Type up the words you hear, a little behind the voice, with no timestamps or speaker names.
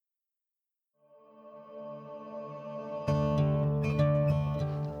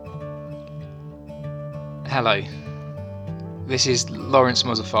Hello, this is Lawrence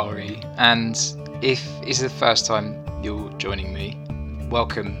Mozaffari, and if it's the first time you're joining me,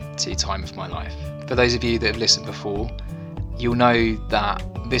 welcome to Time of My Life. For those of you that have listened before, you'll know that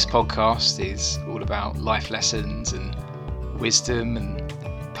this podcast is all about life lessons and wisdom and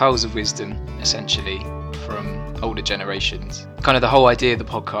pearls of wisdom, essentially, from older generations. Kind of the whole idea of the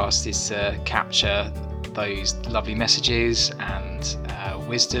podcast is to capture those lovely messages and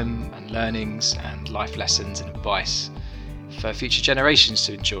wisdom and learnings and life lessons and advice for future generations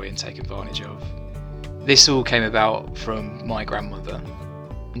to enjoy and take advantage of. This all came about from my grandmother,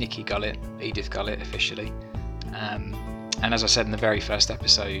 Nikki Gullett, Edith Gullett officially. And as I said in the very first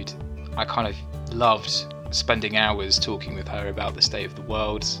episode, I kind of loved spending hours talking with her about the state of the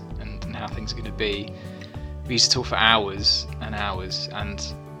world and how things are going to be. We used to talk for hours and hours, and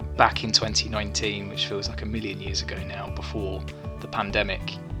back in 2019, which feels like a million years ago now, before the pandemic,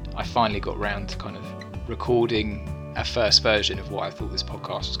 I finally got round to kind of recording a first version of what I thought this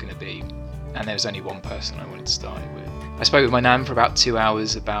podcast was going to be, and there was only one person I wanted to start it with. I spoke with my nan for about 2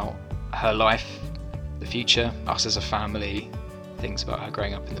 hours about her life, the future, us as a family, things about her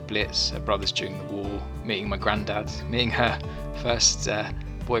growing up in the Blitz, her brothers during the war, meeting my granddad, meeting her first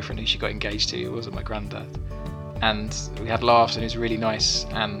boyfriend who she got engaged to, who wasn't my granddad. And we had laughs and it was really nice,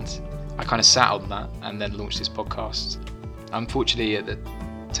 and I kind of sat on that and then launched this podcast. Unfortunately, at the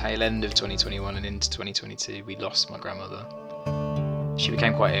tail end of 2021 and into 2022, we lost my grandmother. She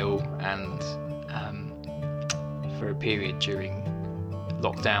became quite ill, and for a period during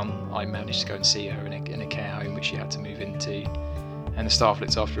lockdown, I managed to go and see her in a care home which she had to move into, and the staff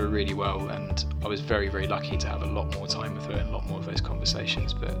looked after her really well, and I was very, very lucky to have a lot more time with her and a lot more of those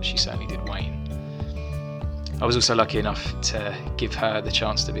conversations, but she certainly did wane. I was also lucky enough to give her the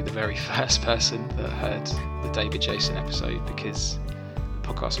chance to be the very first person that heard the David Jason episode, because the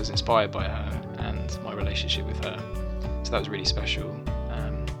podcast was inspired by her and my relationship with her. So that was really special.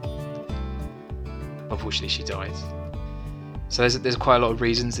 Unfortunately, she died. So there's quite a lot of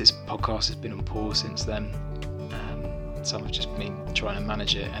reasons this podcast has been on pause since then. Some have just been trying to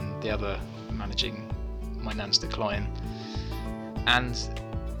manage it, and the other managing my nan's decline and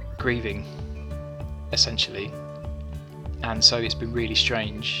grieving, essentially. And so it's been really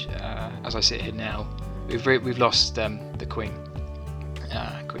strange. As I sit here now, we've lost the Queen,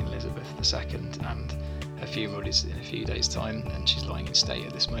 Queen Elizabeth II, and her funeral is in a few days' time, and she's lying in state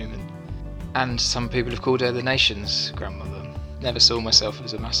at this moment. And some people have called her the nation's grandmother. Never saw myself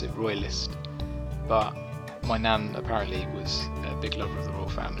as a massive royalist, but my nan apparently was a big lover of the royal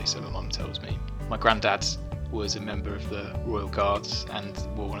family, so my mum tells me. My granddad was a member of the Royal Guards and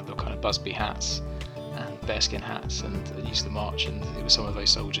wore one of the kind of Busby hats and bearskin hats, and used to march, and it was some of those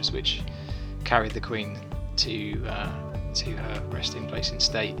soldiers which carried the Queen to her resting place in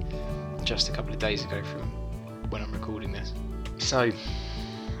state just a couple of days ago from when I'm recording this. So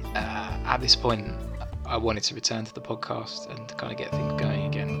at this point I wanted to return to the podcast and kind of get things going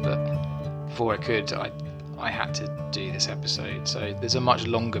again, but before I could, I had to do this episode. So there's a much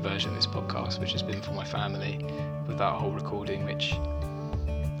longer version of this podcast which has been for my family with that whole recording, which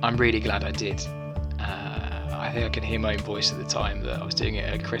I'm really glad I did. I think I can hear my own voice at the time that I was doing it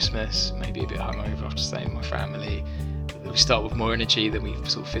at Christmas, maybe a bit hungover after staying with my family. We start with more energy than we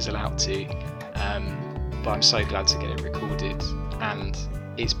sort of fizzle out to, but I'm so glad to get it recorded, and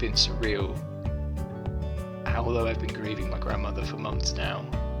it's been surreal. Although I've been grieving my grandmother for months now,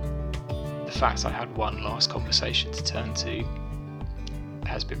 the fact I had one last conversation to turn to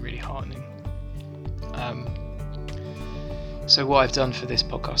has been really heartening. So what I've done for this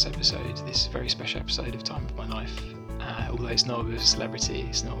podcast episode, this very special episode of Time of My Life, although it's not with a celebrity,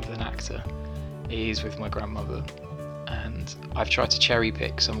 it's not with an actor, it is with my grandmother. And I've tried to cherry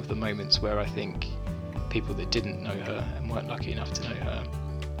pick some of the moments where I think people that didn't know her and weren't lucky enough to know her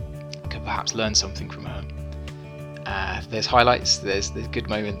could perhaps learn something from her. There's highlights, there's good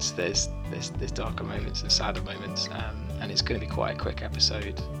moments, there's darker moments and sadder moments, and it's going to be quite a quick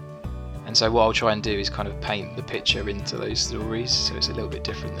episode. And so what I'll try and do is kind of paint the picture into those stories, so it's a little bit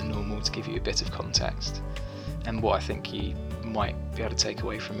different than normal, to give you a bit of context and what I think you might be able to take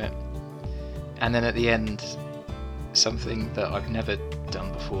away from it. And then at the end, something that I've never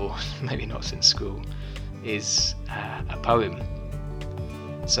done before, maybe not since school, is a poem.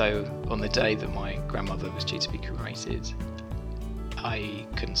 So on the day that my grandmother was due to be cremated, I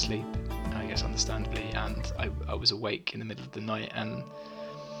couldn't sleep, I guess understandably, and I was awake in the middle of the night, and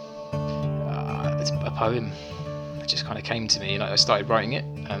it's a poem that just kind of came to me, and I started writing it,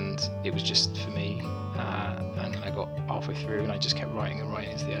 and it was just for me, and I got halfway through and I just kept writing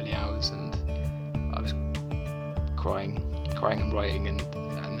into the early hours, and I was crying and writing, and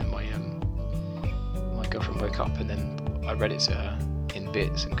then my woke up and then I read it to her in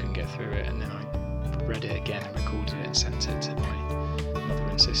bits and couldn't get through it, and then I read it again and recorded it and sent it to my mother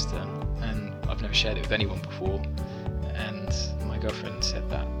and sister, and I've never shared it with anyone before, and my girlfriend said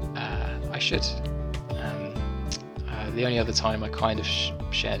that I should. The only other time I kind of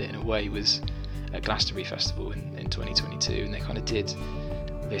shared it in a way was at Glastonbury Festival in 2022, and they kind of did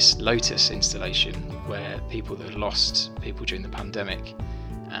this Lotus installation where people that had lost people during the pandemic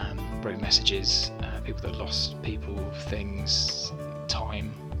wrote messages, people that lost people, things,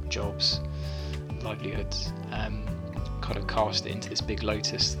 time, jobs, livelihoods, kind of cast it into this big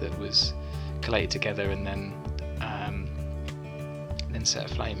lotus that was collated together and then set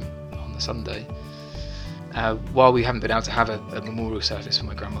aflame on the Sunday. While we haven't been able to have a memorial service for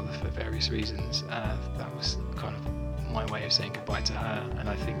my grandmother for various reasons, that was kind of my way of saying goodbye to her, and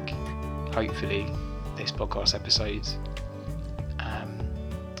I think hopefully this podcast episode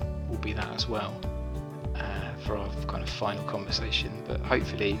will be that as well, for our kind of final conversation. But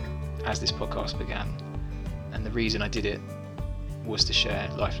hopefully, as this podcast began, and the reason I did it was to share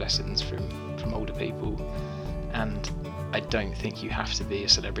life lessons from older people, and I don't think you have to be a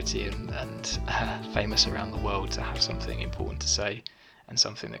celebrity and famous around the world to have something important to say and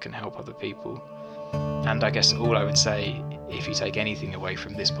something that can help other people. And I guess all I would say, if you take anything away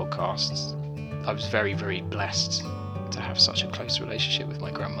from this podcast, I was very, very blessed to have such a close relationship with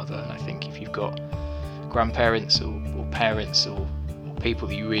my grandmother. And I think if you've got grandparents or parents or people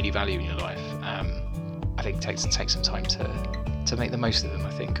that you really value in your life, I think take some time to make the most of them,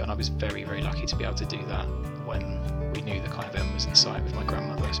 I think. And I was very, very lucky to be able to do that when we knew the kind of end was in sight with my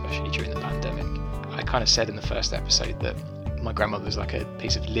grandmother, especially during the pandemic. I kind of said in the first episode that my grandmother was like a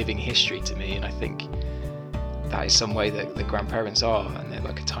piece of living history to me, and I think that is some way that the grandparents are, and they're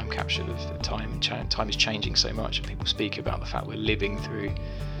like a time capsule of time. Time is changing so much, and people speak about the fact we're living through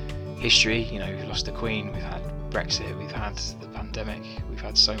history. You know, we've lost the Queen, we've had Brexit, we've had the pandemic, we've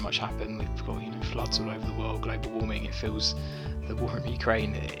had so much happen. We've got, floods all over the world, global warming. It feels, the war in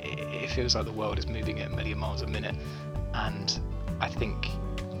Ukraine, it feels like the world is moving at a million miles a minute. And I think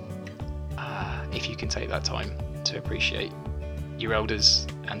if you can take that time to appreciate your elders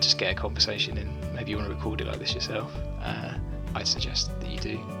and just get a conversation in, maybe you want to record it like this yourself, I'd suggest that you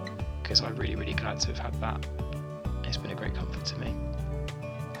do, because I'm really, really glad to have had that. It's been a great comfort to me.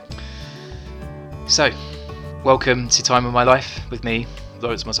 So, welcome to Time of My Life with me,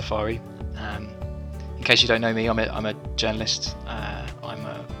 Lawrence Mozaffari. In case you don't know me, I'm a journalist, I'm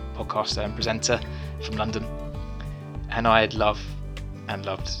a podcaster and presenter from London, and I love and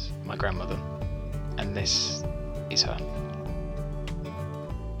loved my grandmother, and this is her.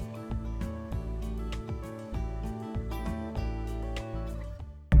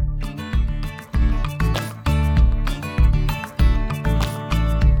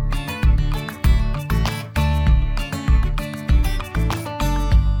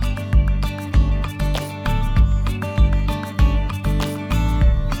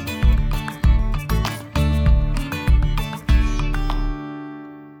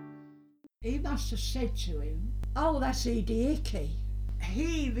 He must have said to him, "Oh, that's Edie Hickey."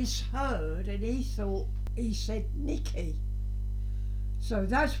 He misheard and he said Nicky. So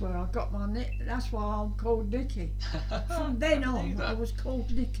that's where I got that's why I'm called Nicky. From then on, I was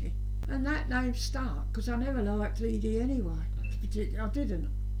called Nicky. And that name stuck because I never liked Edie anyway. I didn't.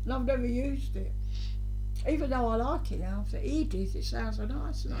 And I've never used it. Even though I like it now, for Edith, it sounds a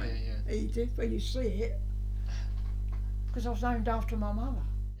nice name. Yeah. Edith, when you see it. Because I was named after my mother.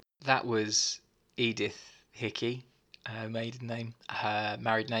 That was Edith Hickey, her maiden name. Her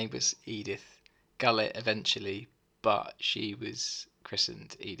married name was Edith Gullett eventually, but she was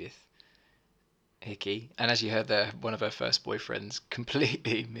christened Edith Hickey. And as you heard there, one of her first boyfriends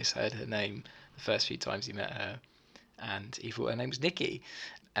completely misheard her name the first few times he met her, and he thought her name was Nikki.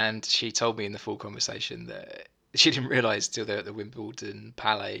 And she told me in the full conversation that she didn't realise till they were at the Wimbledon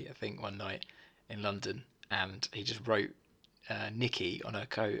Palais, I think, one night in London, and he just wrote Nikki on her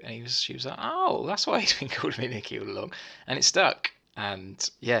coat, and she was like, "Oh, that's why he's been calling me Nikki all along," and it stuck. And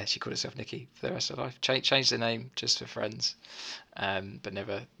yeah, she called herself Nikki for the rest of her life. Changed her name just for friends, but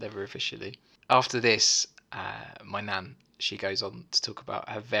never officially. After this, my nan, she goes on to talk about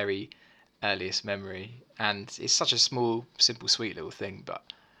her very earliest memory, and it's such a small, simple, sweet little thing, but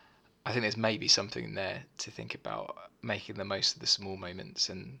I think there's maybe something there to think about, making the most of the small moments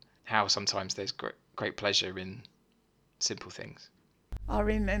and how sometimes there's great pleasure in simple things. I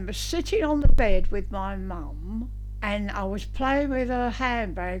remember sitting on the bed with my mum, and I was playing with her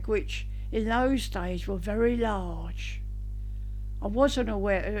handbag, which in those days were very large. I wasn't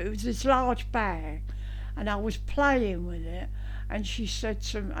aware, it was this large bag, and I was playing with it, and she said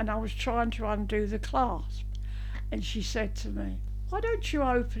and I was trying to undo the clasp, And she said to me, "Why don't you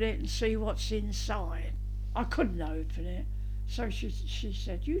open it and see what's inside?" I couldn't open it. So she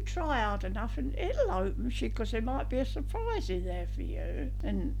said, "You try hard enough and it'll open," because there might be a surprise in there for you.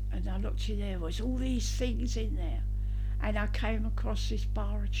 And I looked in there, was all these things in there. And I came across this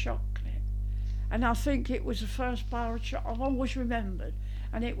bar of chocolate. And I think it was the first bar of chocolate I've always remembered.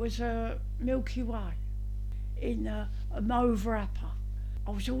 And it was a Milky Way in a mauve wrapper.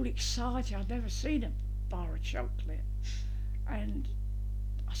 I was all excited. I'd never seen a bar of chocolate. And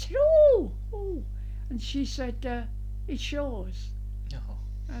I said, "Oh, oh." And she said, "It's yours." Oh.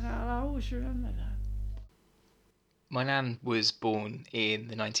 And I always remember that. My nan was born in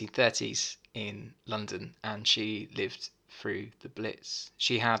the 1930s in London, and she lived through the Blitz.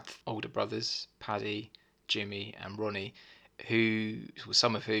 She had older brothers, Paddy, Jimmy and Ronnie,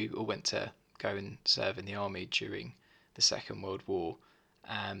 some of who all went to go and serve in the army during the Second World War.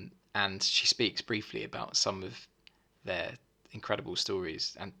 And she speaks briefly about some of their incredible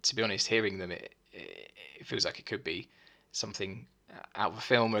stories. And to be honest, hearing them, it feels like it could be something out of a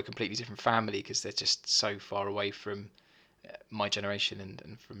film or a completely different family, because they're just so far away from my generation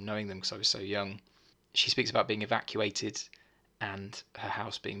and from knowing them because I was so young. She speaks about being evacuated and her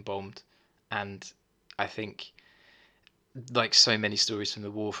house being bombed. And I think, like so many stories from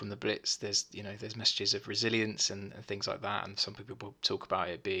the war, from the Blitz, there's messages of resilience and things like that. And some people talk about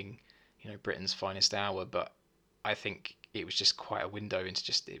it being, Britain's finest hour. But I think it was just quite a window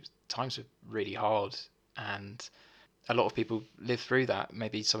into times were really hard, and a lot of people live through that.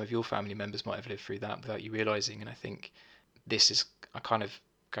 Maybe some of your family members might have lived through that without you realizing. And I think this is kind of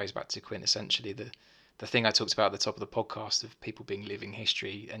goes back to quintessentially the thing I talked about at the top of the podcast of people being living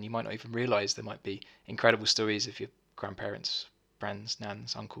history, and you might not even realize there might be incredible stories of your grandparents, friends,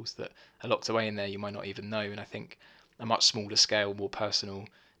 nans, uncles that are locked away in there you might not even know. And I think a much smaller scale, more personal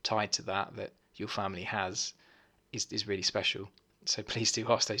tied to that your family has is really special. So please do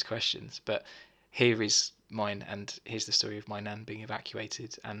ask those questions. But here is mine, and here's the story of my nan being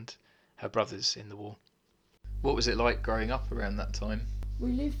evacuated and her brothers in the war. What was it like growing up around that time?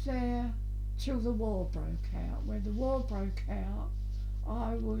 We lived there till the war broke out. When the war broke out,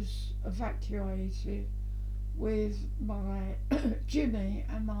 I was evacuated with my Jimmy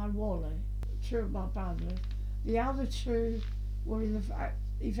and my Wally, two of my brothers. The other two were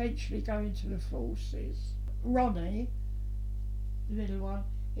eventually going to the forces. Ronnie, the middle one,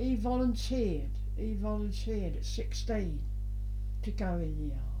 he volunteered at 16 to go in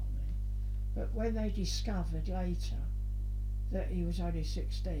the army. But when they discovered later that he was only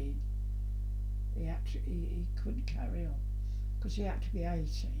 16, he couldn't carry on because he had to be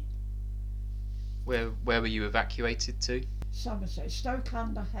 18. Where were you evacuated to? Somerset,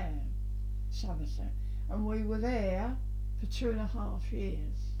 Stoke-under-Ham, Somerset. And we were there for 2.5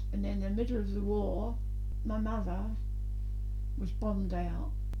 years. And in the middle of the war, my mother was bombed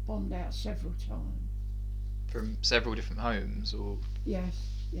out several times. From several different homes, or? Yes,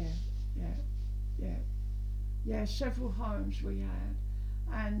 yeah, several homes we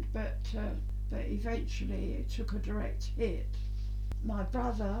had, but eventually it took a direct hit. My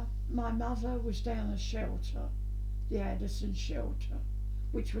mother was down a shelter, the Addison shelter,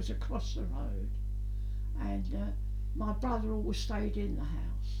 which was across the road, and my brother always stayed in the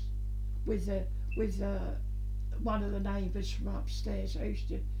house with one of the neighbours from upstairs. They used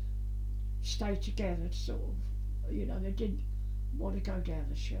to stay together, sort of, they didn't want to go down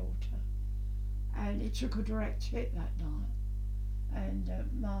the shelter. And it took a direct hit that night, and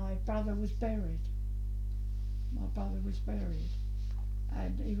my brother was buried.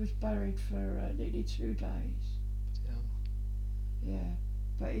 And he was buried for nearly 2 days. Yeah,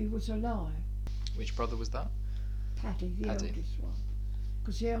 but he was alive. Which brother was that? Paddy, the eldest one.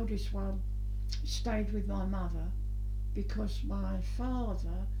 Because the eldest one stayed with my mother because my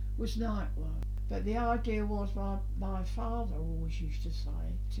father was night work. But the idea was, my father always used to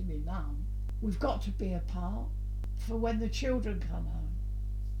say to me mum, "We've got to be apart for when the children come home."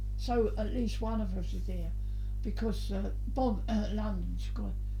 So at least one of us is there, because London's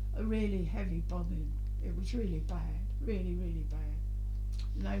got a really heavy bombing. It was really bad, really, really bad.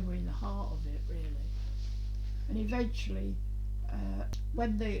 And they were in the heart of it, really. And eventually,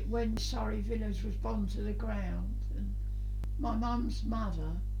 when Surrey Village was bombed to the ground, and my mum's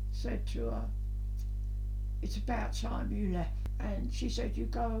mother said to her, "It's about time you left." And she said, "You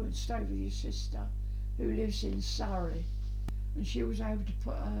go and stay with your sister who lives in Surrey." And she was able to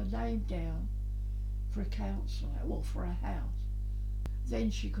put her name down for a council, or for a house. Then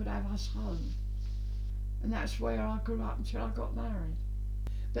she could have us home. And that's where I grew up until I got married.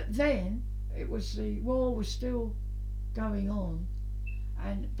 But then the war was still going on,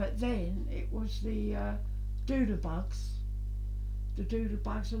 but then it was the doodlebugs, the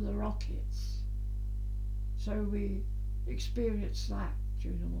doodlebugs and the rockets. So we experienced that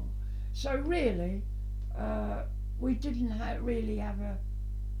during the war. So really, we didn't really have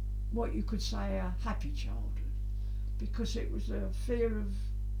what you could say a happy childhood, because it was a fear of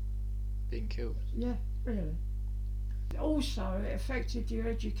being killed. Yeah, really. Also, it affected your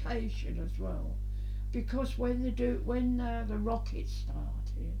education as well, because when the rockets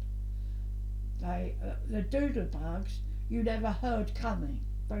started, the doodlebugs you never heard coming.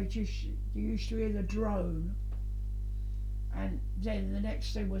 You used to hear the drone, and then the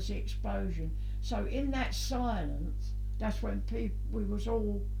next thing was the explosion. So in that silence, that's when we was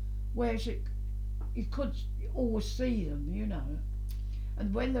all, where's it? You could always see them, you know.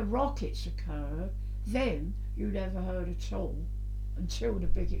 And when the rockets occurred, then you never heard at all until the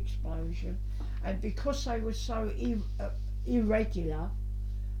big explosion. And because they were so irregular,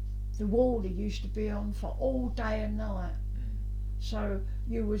 the warning used to be on for all day and night. So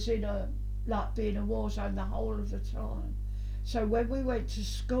you was in like being a war zone the whole of the time. So when we went to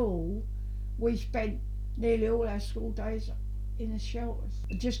school, we spent nearly all our school days in the shelters,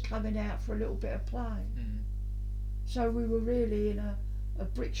 just coming out for a little bit of play. So we were really in a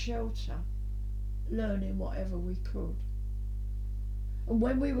brick shelter, learning whatever we could. And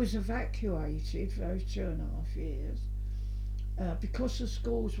when we was evacuated for those 2.5 years, because the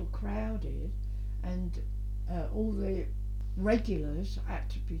schools were crowded and all the regulars had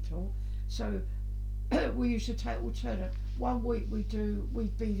to be taught, so we used to take alternate. 1 week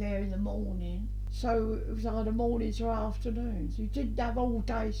we'd be there in the morning, so it was either mornings or afternoons. You didn't have all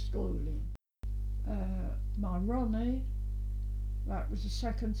day schooling. My Ronnie, that was the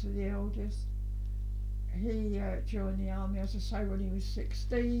second to the eldest, he joined the army, as I say, when he was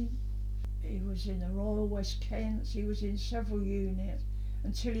 16. He was in the Royal West Kents. He was in several units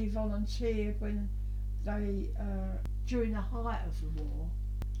until he volunteered when they, during the height of the war,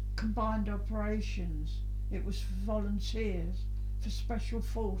 combined operations. It was for volunteers, for special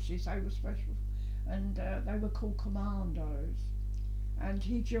forces. They were special, and they were called commandos. And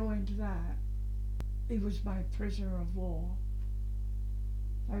he joined that. He was made prisoner of war.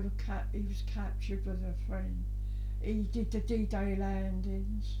 He was captured with a friend. He did the D-Day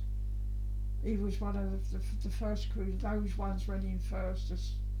landings. He was one of the first crew. Those ones went in first.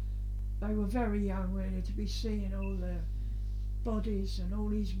 They were very young, really, to be seeing all the bodies and all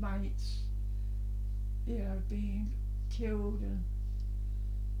his mates, you know, being killed, and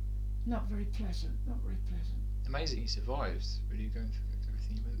not very pleasant. Amazing, he survived. Really going through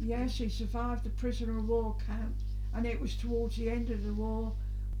everything he went through. Yes, he survived the prisoner of war camp, and it was towards the end of the war.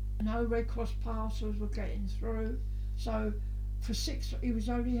 No Red Cross parcels were getting through, so he was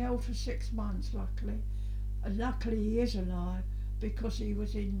only held for 6 months, luckily. And luckily he is alive, because he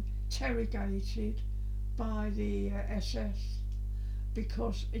was interrogated by the SS,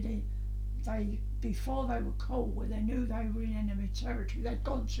 because before they were caught, when they knew they were in enemy territory, they'd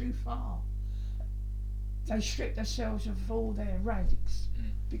gone too far. They stripped themselves of all their ranks,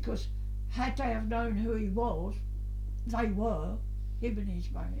 because had they have known who he was, they were, him and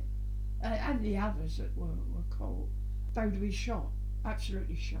his mate, and the others that were caught, they would have been shot,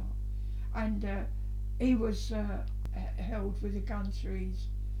 absolutely shot. And he was held with a gun to his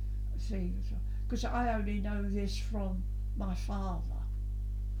thing, because I only know this from my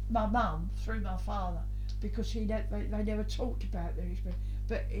mum through my father, because they never talked about this,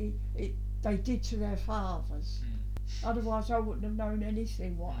 but they did to their fathers. Otherwise I wouldn't have known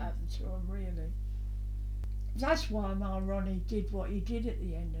anything what happened to them, really. That's why my Ronnie did what he did at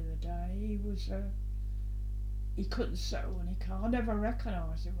the end of the day. He couldn't settle when he came. I never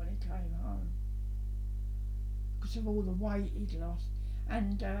recognised him when he came home, because of all the weight he'd lost,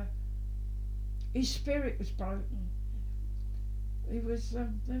 and his spirit was broken. He was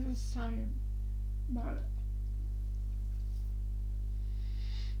never saying no.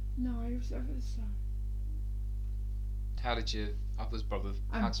 No, he was never the same. How did your other brothers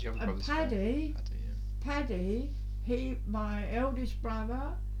Paddy, my eldest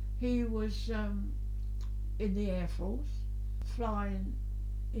brother, he was in the Air Force, flying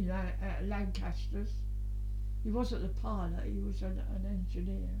in Lancasters. He wasn't the pilot, he was an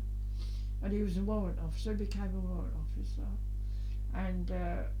engineer, and he was a warrant officer, became a warrant officer, and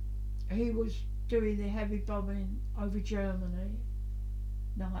he was doing the heavy bombing over Germany,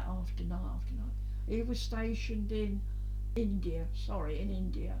 night after night after night. He was stationed in India,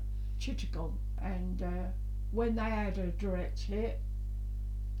 Chittagong, and when they had a direct hit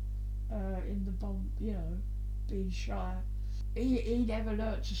in the bomb, you know, being shy, he never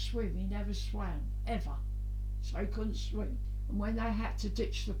learnt to swim. He never swam ever, so he couldn't swim. And when they had to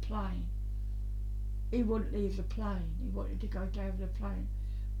ditch the plane, he wouldn't leave the plane. He wanted to go down the plane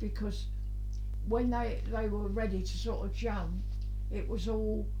because when they were ready to sort of jump, it was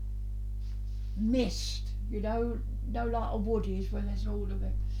all mist, no like a woodies when there's all of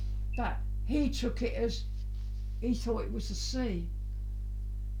it. But he took it as he thought it was the sea.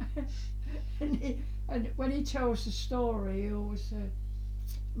 and when he tells the story, he always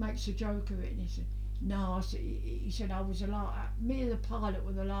makes a joke of it, and he said, "No," he said, "I was me and the pilot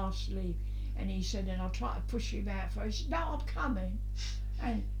were the last to leave," and he said, "and I tried to push him out first." He said, "No, I'm coming,"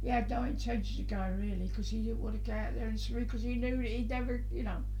 and he had no intention of going really, because he didn't want to get out there and swim, because he knew that he'd never,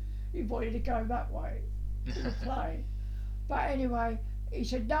 he wanted to go that way to the plane. But anyway, he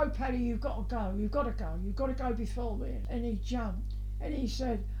said, "No, Paddy, you've got to go. You've got to go before me." And he jumped, and he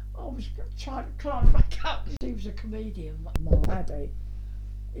said, "I was trying to climb back up." He was a comedian, my Paddy.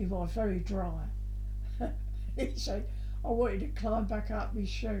 He was very dry. He said, "I wanted to climb back up my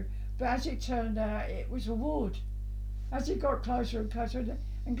shoe, but as it turned out, it was a wood." As he got closer and closer,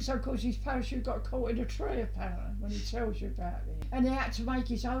 and so of course his parachute got caught in a tree apparently, when he tells you about it. And he had to make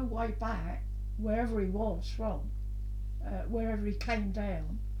his own way back, wherever he was from, wherever he came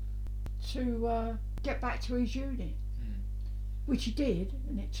down, to get back to his unit. Which he did,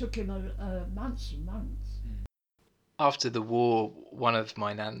 and it took him months and months. After the war, one of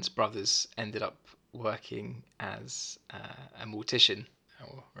my nan's brothers ended up working as a mortician,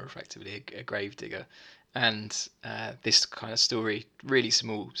 or effectively a gravedigger. And this kind of story, really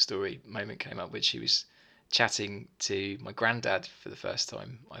small story moment, came up, which he was chatting to my granddad for the first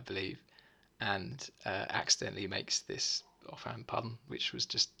time, I believe, and accidentally makes this offhand pun, which was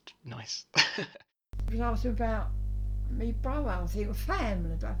just nice. It was asked about me brother, I think, a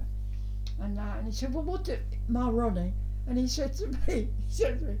family brother. And he said, "Well, what did my Ronnie?" And he said to me,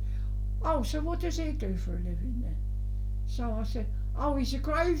 "Oh, so what does he do for a living then?" So I said, "Oh, he's a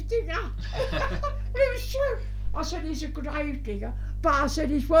grave digger." It was true. I said, "He's a grave digger," but I said,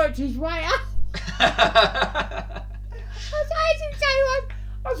 "He's worked his way up." I said, "I didn't say one."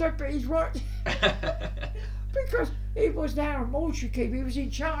 I said, "But he's worked." Because he was now a mortuary keeper, he was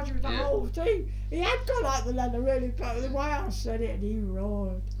in charge of the whole thing. He had gone up the ladder really, but the way I said it, and he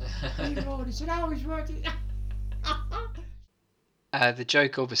roared. He said, "Oh, he's working." The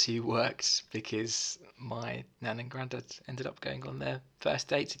joke obviously worked because my nan and granddad ended up going on their first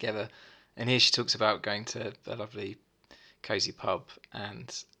date together. And here she talks about going to a lovely cosy pub,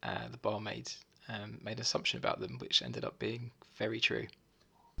 and the barmaid made an assumption about them, which ended up being very true.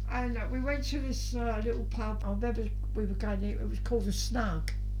 And we went to this little pub. I remember we were going there, it was called the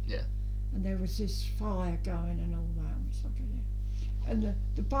Snug. Yeah. And there was this fire going and all that. And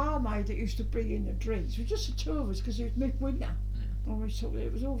the barmaid that used to bring in the drinks was just the two of us, because it was midwinter. And we thought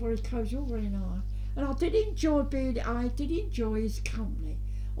it was all very cosy, all very nice. And I did enjoy his company.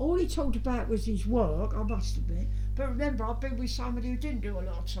 All he talked about was his work, I must admit. But remember, I've been with somebody who didn't do a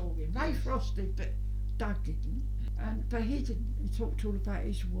lot of talking. Ray Frost did, but Doug didn't. But he didn't. He talked all about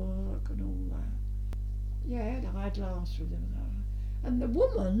his work and all that. Yeah, and I had laughs with him. And the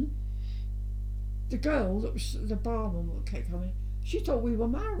woman, the girl that was the barman that kept coming, she thought we were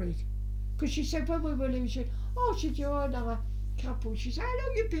married. Because she said when we were leaving, she said, "Oh," she said, "you're another couple." She said, "How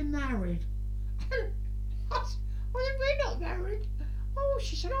long you been married?" And I said, "We're not married." "Oh,"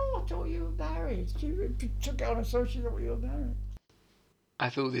 she said, "Oh, I thought you were married." She took it on herself, she thought you were married. I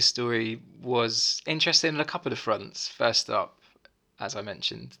thought this story was interesting on a couple of fronts. First up, as I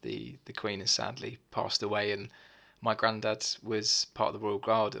mentioned, the Queen has sadly passed away, and my granddad was part of the Royal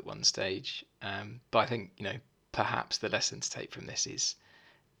Guard at one stage. But I think, perhaps the lesson to take from this is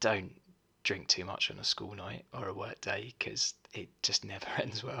don't drink too much on a school night or a work day, because it just never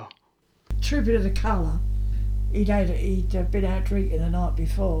ends well. Tribute of the colour, he'd been out drinking the night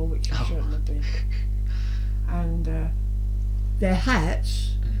before, which he shouldn't have been. And their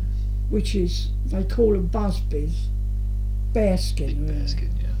hats, which is, they call them busbies, bearskin. Big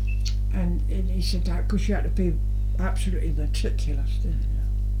bearskin, yeah. And he said that because you had to be absolutely meticulous, didn't you?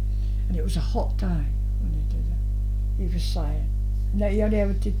 And it was a hot day when he did it. He was saying. No, he only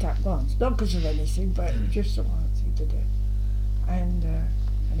ever did that once, not because of anything, but just the once he did it. And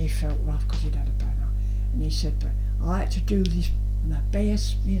he felt rough because he'd had a bad night. And he said, "But I had to do this, the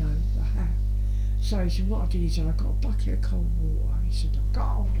the hat." So he said, what I did is I got a bucket of cold water. He said, I got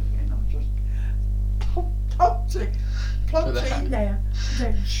hold of it and I just plumped it in there,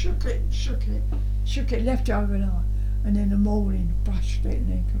 then shook it, left it overnight, and in the morning brushed it and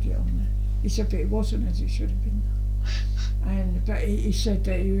then put it on there. He said, but it wasn't as it should have been. But he said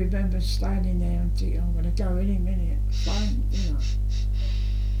that he remembers standing there and thinking, I'm going to go any minute, fine,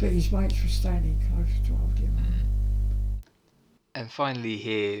 But his mates were standing close to hold him. And finally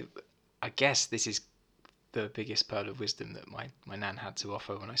here, I guess this is the biggest pearl of wisdom that my nan had to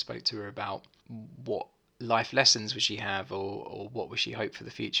offer when I spoke to her about what life lessons would she have, or what would she hope for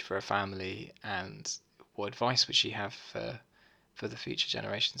the future for her family, and what advice would she have for the future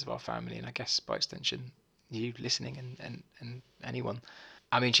generations of our family, and I guess by extension you listening, and anyone.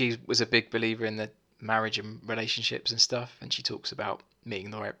 I mean, she was a big believer in the marriage and relationships and stuff, and she talks about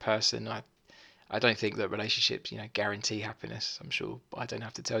meeting the right person. I don't think that relationships, guarantee happiness. I'm sure I don't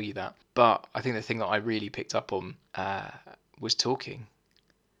have to tell you that. But I think the thing that I really picked up on was talking.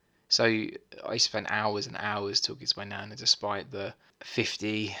 So I spent hours and hours talking to my nan, and despite the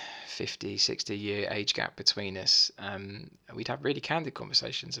 60-year age gap between us, we'd have really candid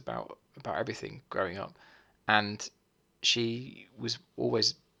conversations about everything growing up. And she was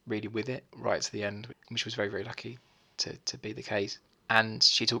always really with it right to the end, which was very, very lucky to be the case. And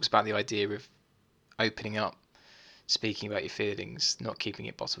she talks about the idea of opening up, speaking about your feelings, not keeping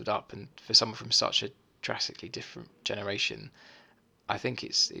it bottled up. And for someone from such a drastically different generation, I think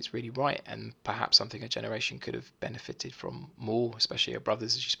it's really right, and perhaps something a generation could have benefited from more, especially our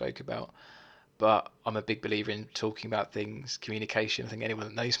brothers, as you spoke about. But I'm a big believer in talking about things, communication. I think anyone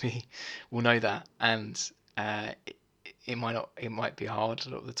that knows me will know that. And it might be hard a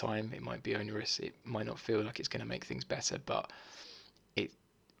lot of the time. It might be onerous. It might not feel like it's going to make things better, but I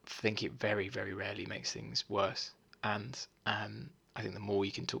think it very, very rarely makes things worse. And I think the more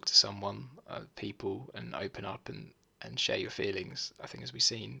you can talk to someone, people, and open up and share your feelings, I think, as we've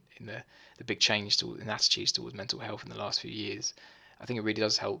seen in the big change in attitudes towards mental health in the last few years, I think it really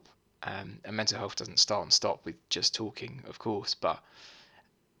does help. And mental health doesn't start and stop with just talking, of course, but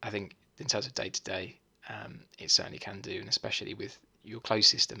I think in terms of day to day, it certainly can do, and especially with your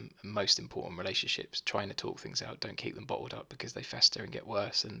closest and most important relationships, trying to talk things out. Don't keep them bottled up, because they fester and get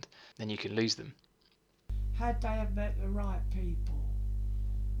worse, and then you can lose them. Had they have met the right people,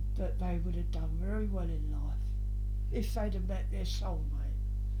 that they would have done very well in life if they'd have met their soulmate.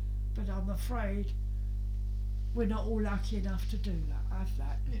 But I'm afraid we're not all lucky enough to do that, have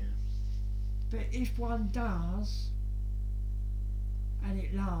that. Yeah. But if one does, and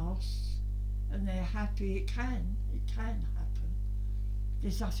it lasts, and they're happy, it can happen.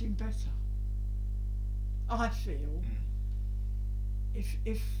 There's nothing better. I feel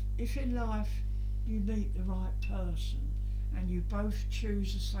if in life you meet the right person and you both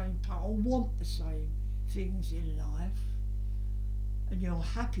choose the same path or want the same things in life, and you're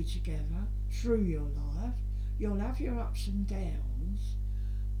happy together through your life, you'll have your ups and downs,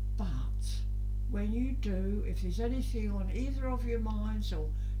 but when you do, if there's anything on either of your minds, or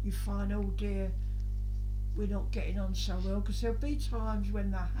you find, oh dear, we're not getting on so well, because there'll be times when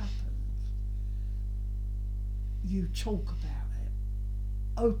that happens, you talk about it,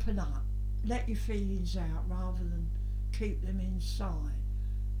 open up, let your feelings out rather than keep them inside,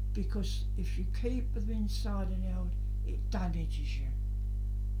 because if you keep them inside and out, it damages you.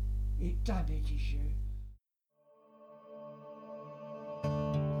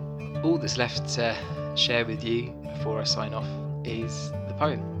 All that's left to share with you before I sign off is the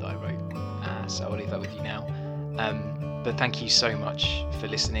poem that I wrote. So I'll leave that with you now. But thank you so much for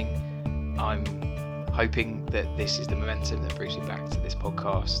listening. I'm hoping that this is the momentum that brings me back to this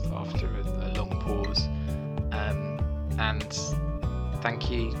podcast after a long pause. And thank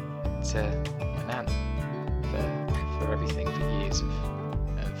you to my nan for everything, for years of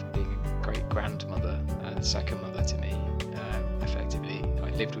being a great grandmother, second mother to me, effectively. I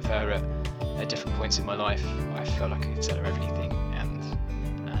lived with her at different points in my life. I felt like I could tell her everything, and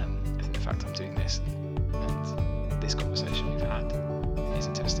I think the fact I'm doing this and this conversation we've had is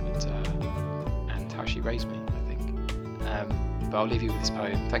a testament to her and how she raised me, I think. But I'll leave you with this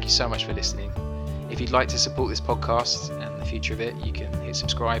poem. Thank you so much for listening. If you'd like to support this podcast and the future of it, you can hit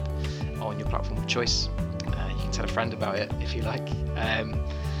subscribe on your platform of choice. You can tell a friend about it if you like.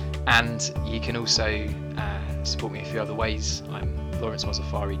 And you can also support me a few other ways. I'm Lawrence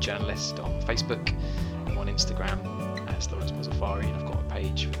Mozaffari, journalist, on Facebook. I'm on Instagram as Lawrence Mozaffari, and I've got a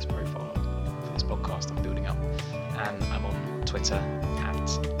page for this profile for this podcast I'm building up. And I'm on Twitter at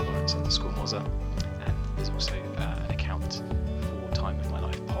Lawrence_Moza. And there's also an account for Time of My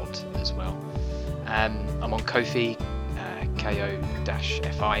Life Pod as well. I'm on Ko-fi,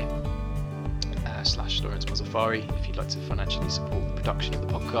 ko-fi / Lawrence Mozaffari, if you'd like to financially support the production of the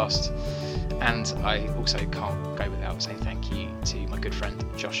podcast. And I also can't go without saying thank you to my good friend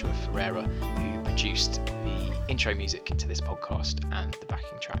Joshua Ferreira, who produced the intro music to this podcast and the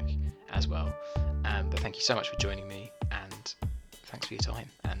backing track as well. But thank you so much for joining me, and thanks for your time,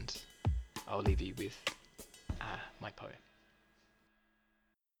 and I'll leave you with my poem.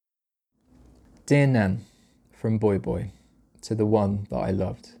 Dear Nan, from Boy Boy, to the one that I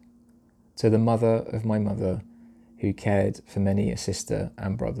loved. to the mother of my mother, who cared for many a sister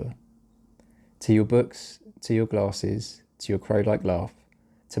and brother. To your books, to your glasses, to your crow-like laugh,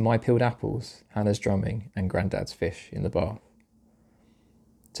 to my peeled apples, Hannah's drumming, and Grandad's fish in the bath.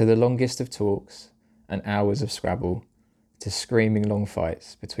 To the longest of talks and hours of Scrabble, to screaming long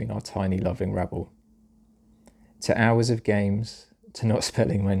fights between our tiny loving rabble. To hours of games, to not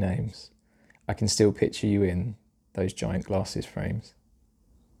spelling my names, I can still picture you in those giant glasses frames.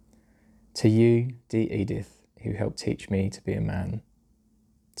 To you, dear Edith, who helped teach me to be a man.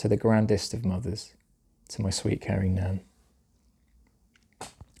 To the grandest of mothers, to my sweet caring Nan.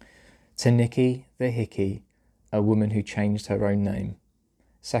 To Nicky the Hickey, a woman who changed her own name.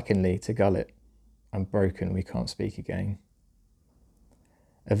 Secondly, to Gullet, I'm broken, we can't speak again.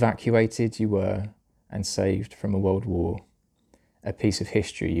 Evacuated you were, and saved from a world war. A piece of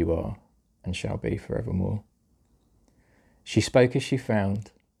history you are, and shall be forevermore. She spoke as she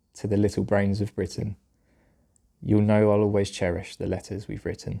found, to the little brains of Britain. You'll know I'll always cherish the letters we've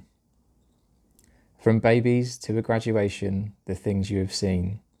written. From babies to a graduation, the things you have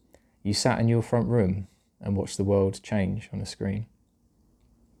seen. You sat in your front room and watched the world change on a screen.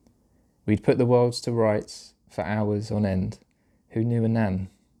 We'd put the worlds to rights for hours on end. Who knew a Nan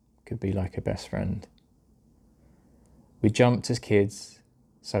could be like a best friend? We jumped as kids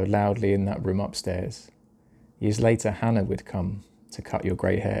so loudly in that room upstairs. Years later, Hannah would come to cut your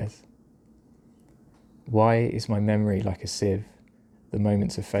grey hairs. Why is my memory like a sieve? The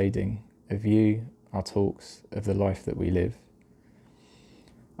moments are fading, of you, our talks, of the life that we live.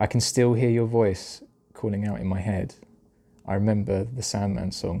 I can still hear your voice calling out in my head. I remember the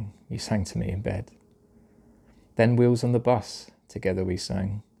Sandman song you sang to me in bed. Then Wheels on the Bus, together we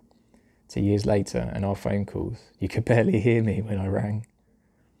sang. To years later and our phone calls, you could barely hear me when I rang.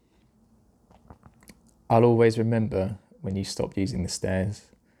 I'll always remember when you stopped using the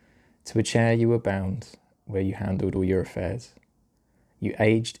stairs. To a chair you were bound, where you handled all your affairs. You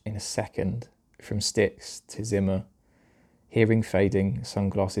aged in a second, from Styx to Zimmer, hearing fading,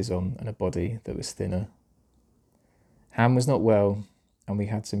 sunglasses on, and a body that was thinner. Ham was not well, and we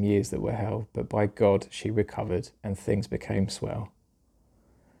had some years that were hell, but by God she recovered and things became swell.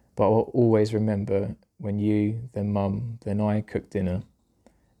 But I'll always remember when you, then Mum, then I cooked dinner,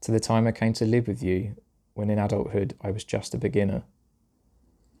 to the time I came to live with you, when in adulthood I was just a beginner.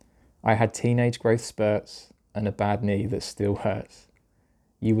 I had teenage growth spurts and a bad knee that still hurts.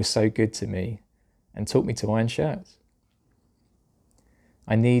 You were so good to me and taught me to iron shirts.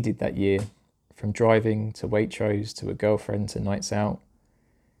 I needed that year, from driving to Waitrose to a girlfriend to nights out.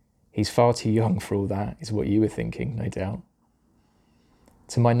 He's far too young for all that, is what you were thinking, no doubt.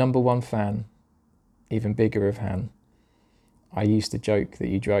 To my number one fan, even bigger of Han, I used to joke that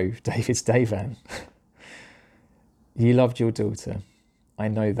you drove David's day van. You loved your daughter. I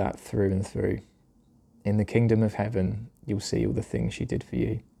know that through and through. In the kingdom of heaven, you'll see all the things she did for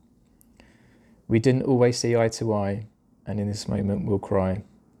you. We didn't always see eye to eye, and in this moment we'll cry.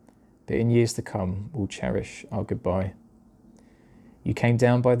 But in years to come, we'll cherish our goodbye. You came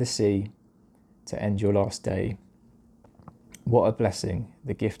down by the sea to end your last day. What a blessing,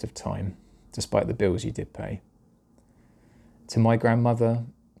 the gift of time, despite the bills you did pay. To my grandmother,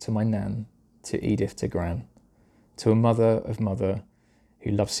 to my Nan, to Edith, to Gran, to a mother of mother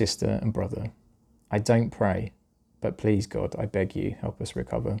who loves sister and brother. I don't pray, but please God, I beg you, help us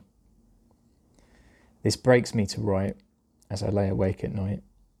recover. This breaks me to write as I lay awake at night.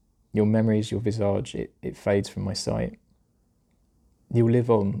 Your memories, your visage, it fades from my sight. You'll live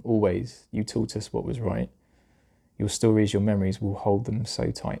on, always. You taught us what was right. Your stories, your memories will hold them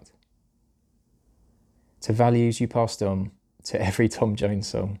so tight. To values you passed on, to every Tom Jones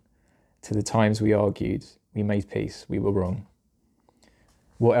song, to the times we argued, we made peace, we were wrong.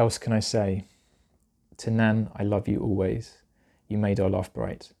 What else can I say? To Nan, I love you always. You made our life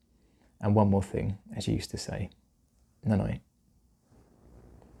bright. And one more thing, as you used to say. Night night.